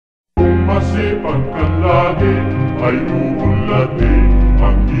masipag ka lagi, ay uunlad din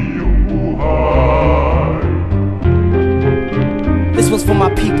ang iyong buhay. This one's for my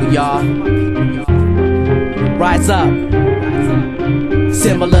people, y'all. Rise up.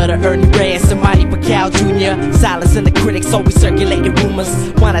 Similar to Ernie Reyes and Manny Pacquiao Jr. Silence in the critics, always circulating rumors.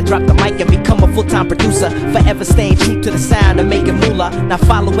 When I drop the mic and become a full-time producer, forever staying true to the sound and making moolah. Not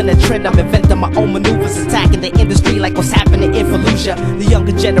following the trend, I'm inventing my own maneuvers, attacking the industry like what's happening in Fallujah. The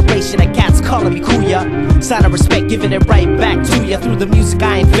younger generation of cats calling me Kuya. Sign of respect, giving it right back to ya. Through the music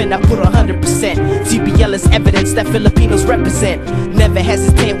I invent, I put 100%. TBL is evidence that Filipinos represent. Never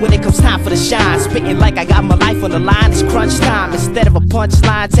hesitate when it comes time for the shine. Spitting like I got my life on the line, it's crunch time. Instead of a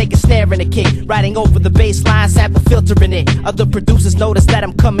punchline, take a snare and a kick. Riding over the bass line, sample filtering it. Other producers notice that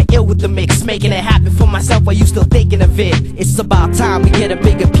I'm coming ill with the mix, making it happen for myself while you still thinking of it. It's about time we get a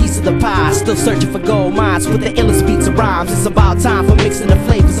bigger piece of the pie. Still searching for gold mines with the illest beats and rhymes. It's about time for mixing the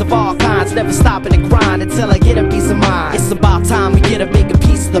flavors of all kinds, never stopping to grind until I get a piece of mind. It's about time we get a bigger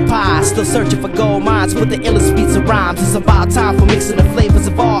piece of the pie. Still searching for gold mines with the illest beats and rhymes. It's about time for mixing the flavors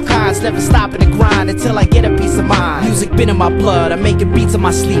of all kinds, never stopping to grind until I get a piece of mind. Music been in my blood, I'm making beats in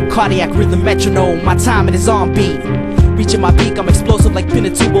my sleep, cardiac rhythm metronome, my timing is on beat. Reaching my peak, I'm explosive like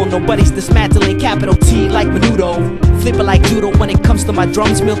Pinatubo. Nobody's dismantling capital T like Menudo. Flipping like judo when it comes to my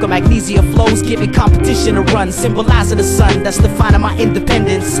drums. Milk of magnesia flows, giving competition a run. Symbolizing the sun, that's defining my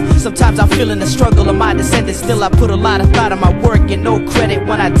independence. Sometimes I'm feeling the struggle of my descendants. Still I put a lot of thought in my work and no credit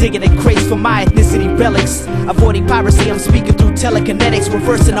when I dig in the crates for my ethnicity relics. Avoiding piracy, I'm speaking through telekinetics.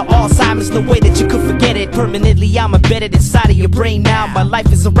 Reversing the Alzheimer's, the way that you could forget it. Permanently I'm embedded inside of your brain now. My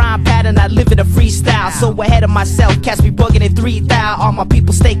life is a rhyme pattern, I live in a freestyle. So ahead of myself, catch me bugging in 3,000. All my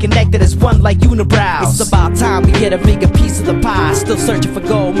people stay connected as one like unibrows. It's about time we get a bigger piece of the pie. Still searching for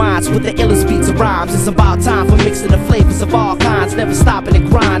gold mines with the illest beats and rhymes. It's about time for mixing the flavors of all kinds, never stopping to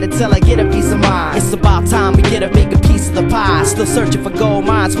grind until I get a piece of mind. It's about time we get a bigger piece of the pie. Still searching for gold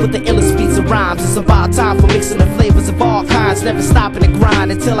mines with the illest beats and rhymes. It's about time for mixing the flavors of all kinds, never stopping to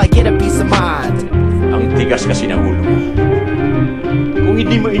grind until I get a piece of mind. Ang tigas kasi ng ulo mo. Kung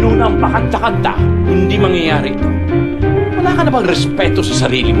hindi mo inuna ang pakanta-kanta, hindi mangyayari ito. Wala ka na bang respeto sa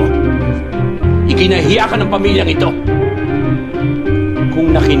sarili mo? Ikinahiya ka ng pamilyang ito.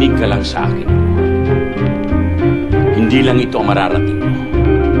 Kung nakinig ka lang sa akin, hindi lang ito ang mararating mo.